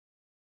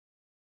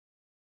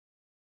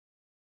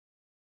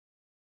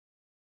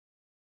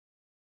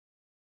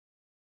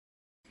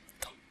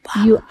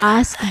You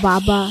ask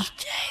Baba,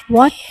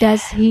 what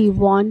does he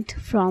want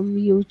from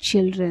you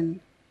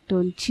children,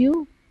 don't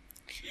you?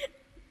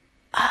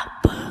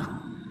 अब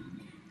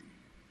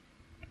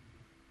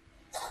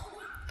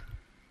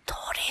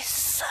थोड़े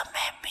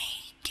समय में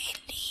के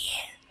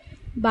लिए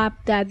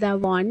Bap Dada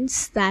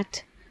wants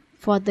that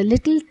for the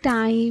little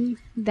time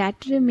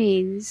that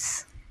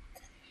remains,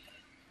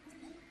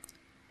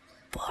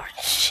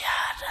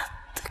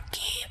 पुरुषार्थ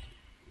के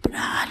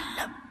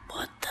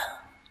प्रारब्ध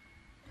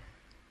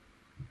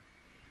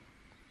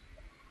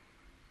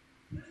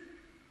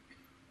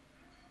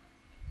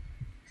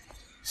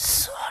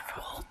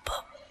स्वरूप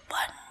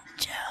बन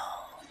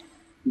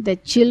जाओ. the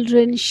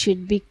children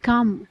should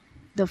become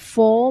the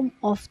form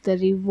of the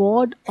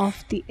reward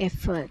of the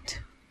effort.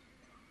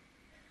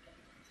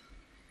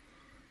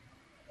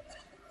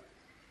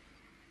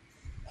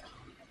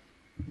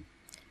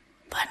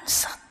 बन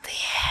सकते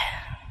हैं.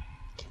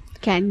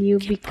 Can you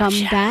become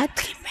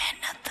that? की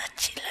मेहनत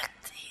अच्छी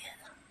लगती है.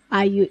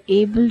 Are you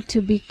able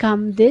to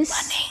become this?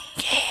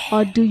 बनेंगे.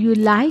 Or do you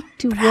like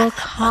to work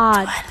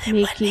hard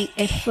making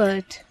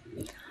effort?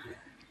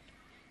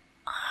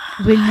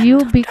 Will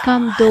you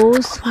become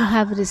those who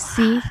have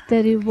received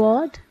the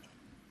reward?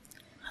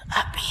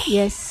 अभी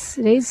Yes,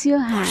 raise your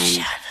hand.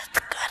 पुरुषार्थ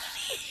कर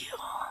रही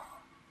हो.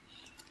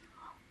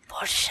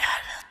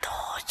 पुरुषार्थ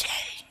हो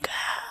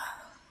जाएगा.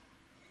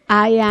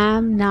 I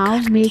am now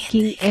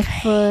making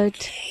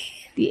effort.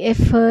 The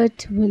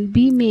effort will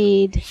be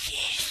made.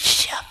 ये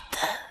शब्द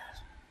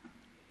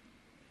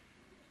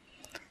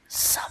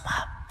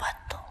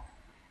समाप्त हो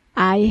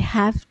I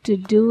have to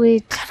do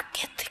it.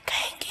 करके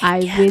दिखाएंगे. I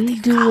क्या will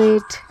do दिखाओ?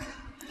 it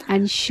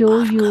and show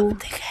you.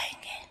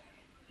 दिखाएंगे.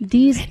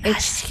 These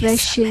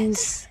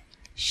expressions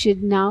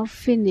should now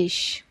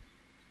finish.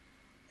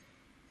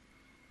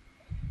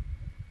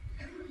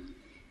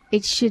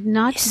 It should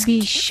not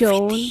be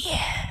shown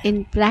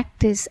in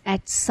practice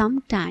at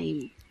some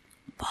time.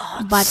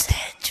 बहुत But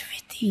सहज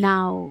विधि.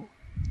 now,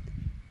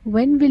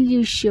 when will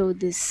you show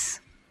this?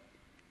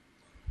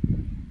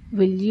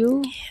 Will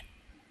you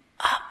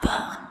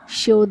अब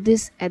show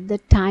this at the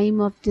time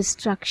of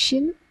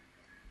destruction?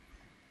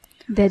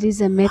 There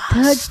is a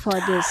method for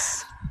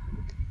this.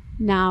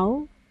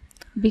 Now,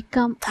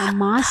 become a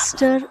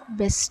master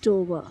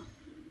bestower.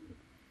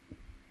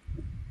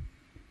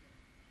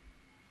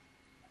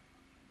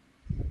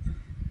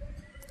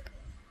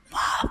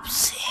 बाप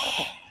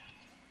से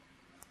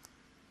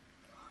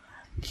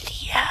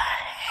लिया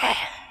है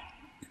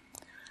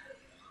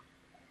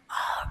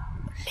और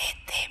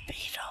लेते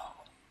भी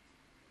रहो.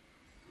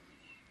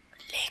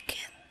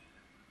 लेकिन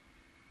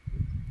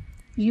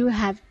You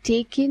have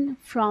taken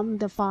from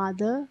the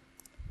Father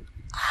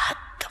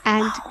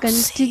and आत्माओं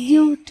से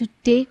continue to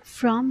take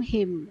from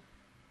Him.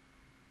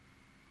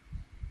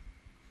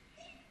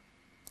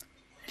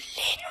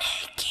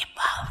 लेने की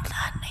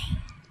भावना नहीं.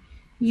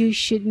 You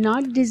should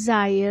not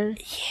desire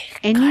ये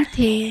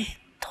anything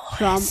तो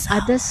from ऐसा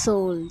other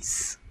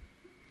souls.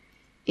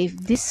 If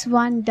this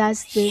one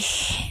does this,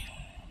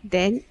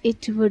 then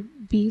it would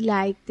be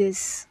like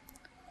this.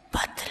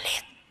 बदले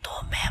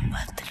तो मैं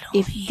बदलूं.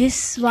 If this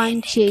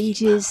one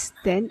changes,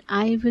 then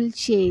I will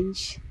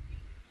change.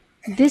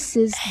 This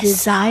is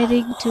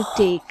desiring to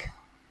take.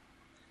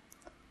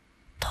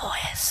 तो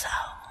ऐसा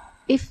हो.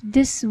 If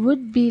this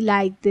would be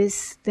like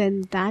this,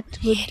 then that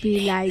would be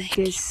like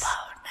की this.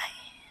 भावना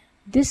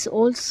है. This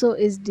also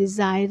is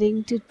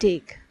desiring to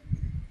take.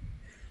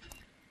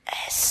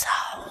 ऐसा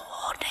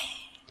हो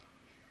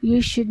नहीं.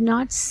 You should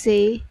not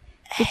say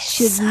it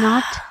should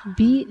not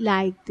be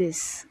like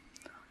this,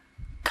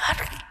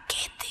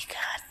 करके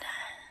दिखाना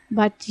है.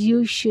 but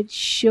you should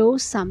show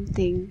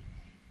something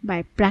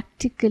by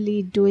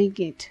practically doing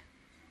it.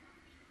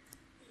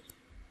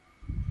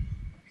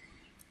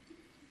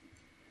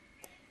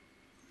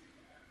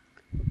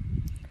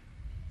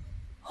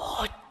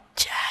 हो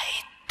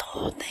जाए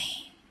तो नहीं.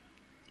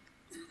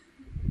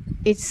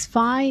 It's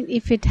fine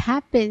if it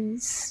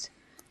happens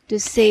to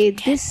say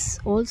this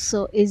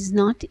also is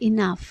not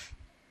enough,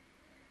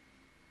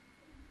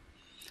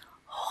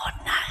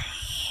 होना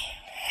ही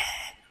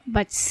है.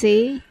 but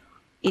say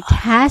it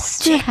has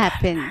to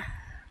happen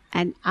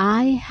and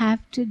I have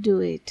to do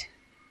it.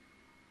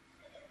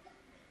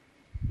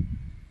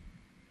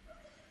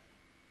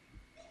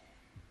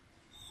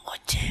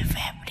 मुझे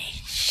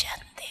vibration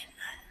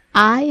देना है.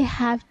 I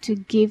have to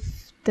give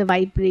the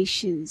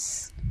vibrations.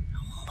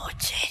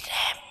 मुझे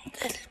रहम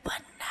दिल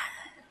बनना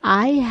है.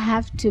 I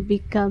have to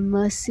become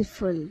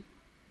merciful.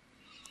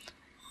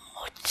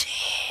 मुझे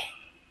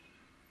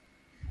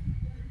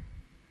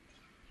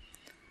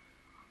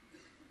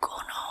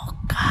गुणों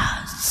का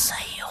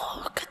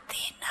सहयोग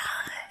देना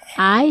है.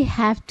 I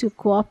have to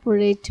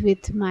cooperate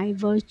with my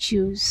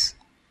virtues.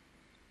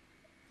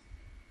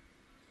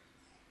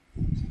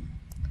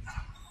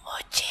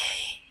 मुझे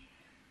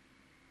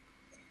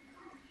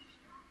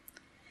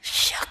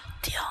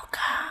शक्तियों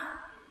का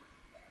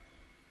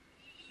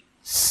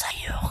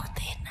सहयोग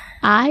देना है.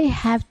 I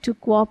have to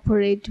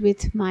cooperate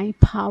with my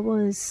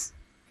powers.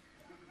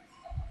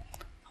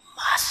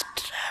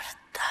 Master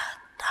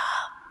दाता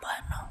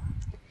बनो.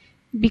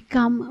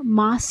 become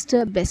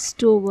master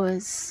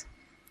bestowers.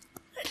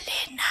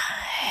 लेना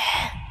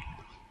है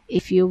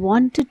If you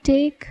want to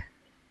take,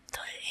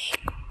 तो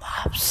एक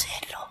बाप से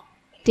लो,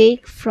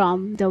 take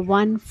from the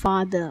one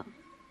Father.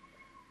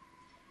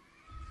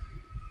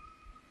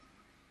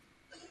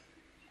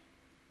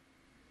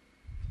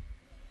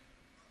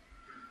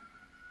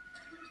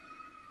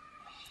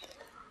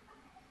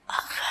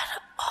 अगर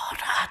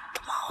और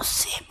आत्माओं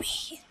से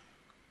भी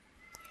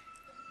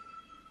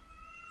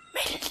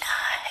मिलना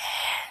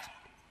है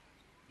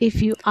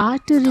If you are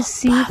to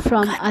receive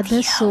from का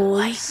other दिया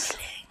हुआ ही souls,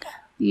 मिलेगा।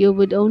 you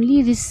would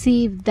only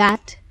receive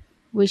that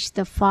which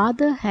the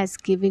Father has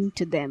given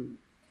to them.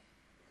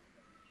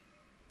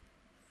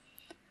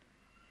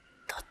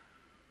 तो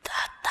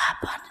दाता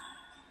बन,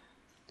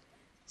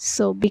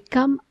 So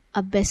become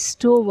a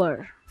bestower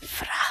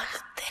फ्राग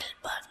दिल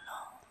बनो,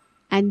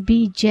 and be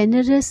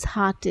generous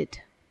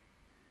hearted.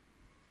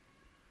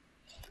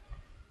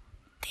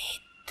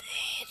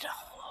 देते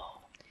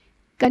रहो,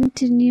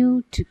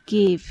 Continue to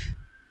give.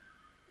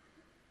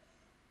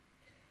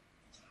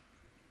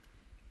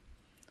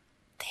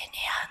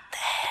 देने आता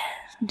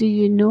है Do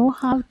you know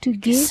how to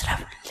give?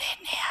 सिर्फ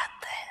लेने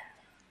आता है।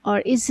 Or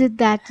is it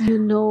that you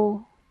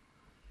know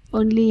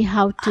only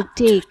how to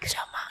take?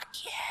 जमा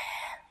किया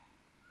है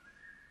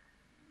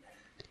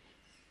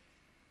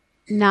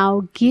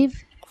Now give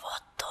वो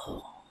तो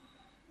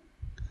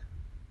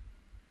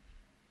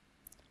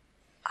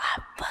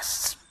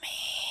आपस में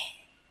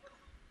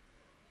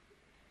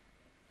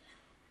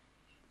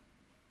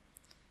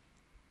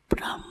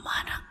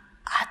ब्रह्मांड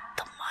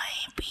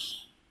आत्माएं भी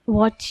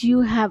what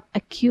you have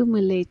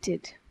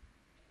accumulated.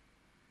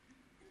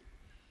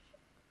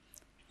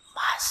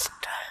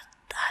 Master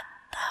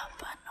दाता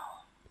बनो,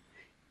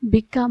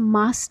 Become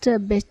master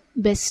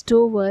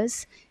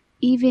bestowers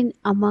even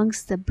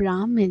amongst the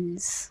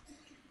Brahmins.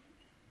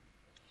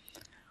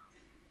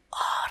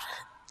 और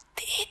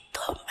दे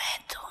तो मैं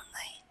तो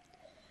नहीं,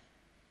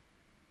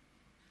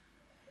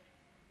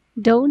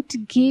 Don't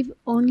give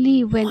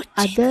only when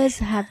others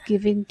have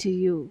given to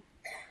you,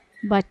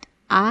 but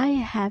I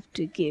have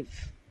to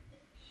give.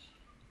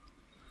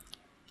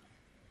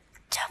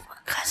 जब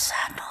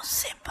खजानों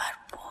से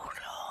भरपूर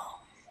हो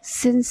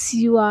Since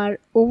you are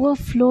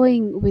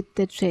overflowing with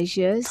the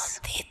treasures,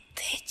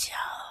 देते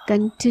जाओ,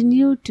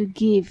 continue to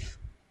give.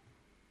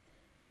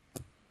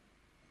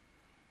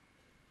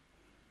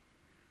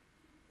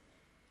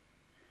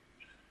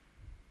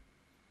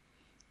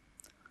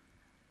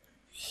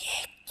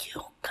 ये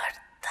क्यों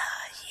करता,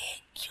 ये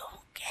क्यों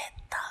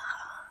कहता,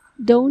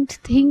 Don't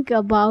think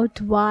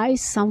about why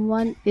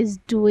someone is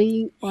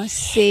doing or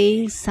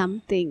saying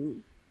something.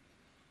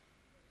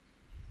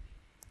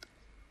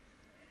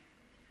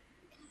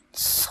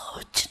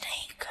 सोच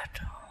नहीं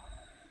करो,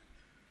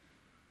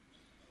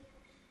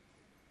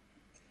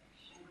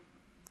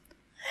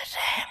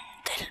 रहम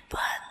दिल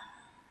बन,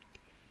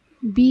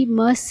 Be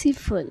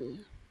merciful.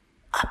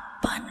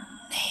 अपन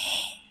ने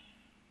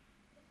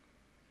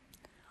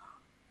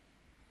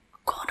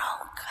गुणों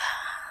का,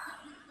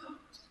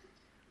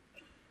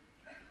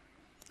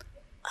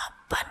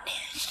 अपने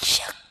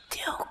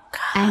शक्तियों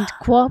का And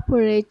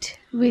cooperate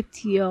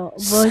with your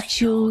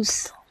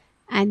virtues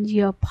and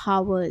your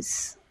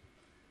powers.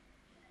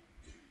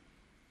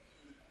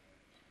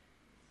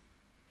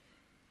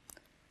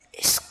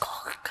 इसको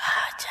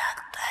कहा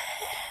जाता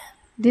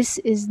है This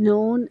is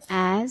known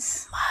as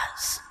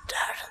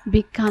master,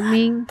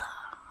 becoming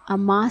a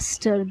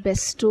master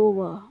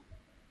bestower.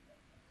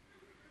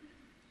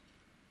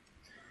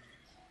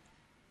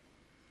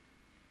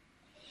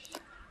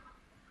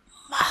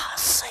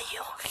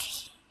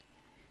 महासहयोगी,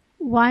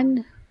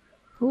 One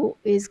who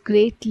is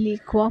greatly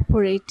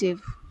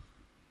cooperative.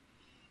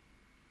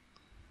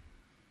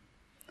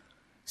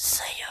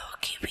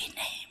 सहयोगी भी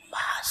नहीं,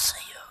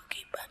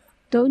 महासहयोगी बनो,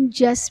 Don't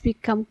just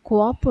become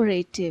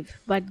cooperative,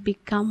 but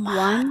become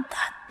one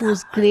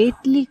who's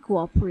greatly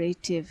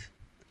cooperative.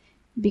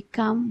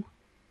 Become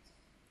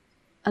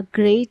a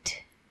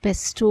great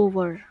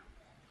bestower.